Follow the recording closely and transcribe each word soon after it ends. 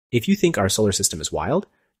If you think our solar system is wild,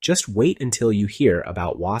 just wait until you hear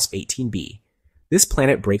about WASP 18b. This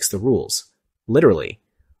planet breaks the rules. Literally.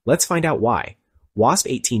 Let's find out why. WASP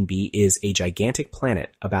 18b is a gigantic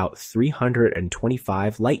planet about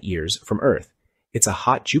 325 light years from Earth. It's a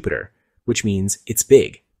hot Jupiter, which means it's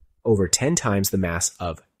big, over 10 times the mass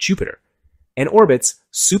of Jupiter, and orbits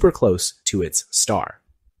super close to its star.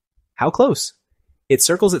 How close? It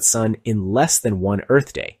circles its sun in less than 1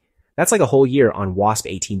 Earth day. That's like a whole year on WASP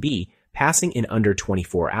 18b, passing in under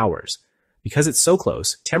 24 hours. Because it's so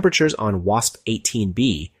close, temperatures on WASP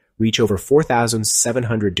 18b reach over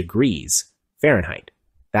 4,700 degrees Fahrenheit.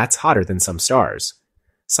 That's hotter than some stars.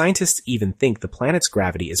 Scientists even think the planet's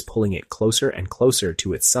gravity is pulling it closer and closer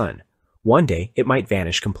to its sun. One day, it might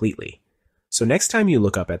vanish completely. So next time you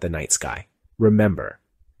look up at the night sky, remember,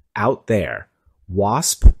 out there,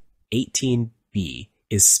 WASP 18b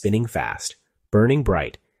is spinning fast, burning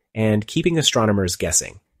bright, and keeping astronomers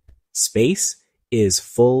guessing. Space is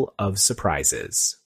full of surprises.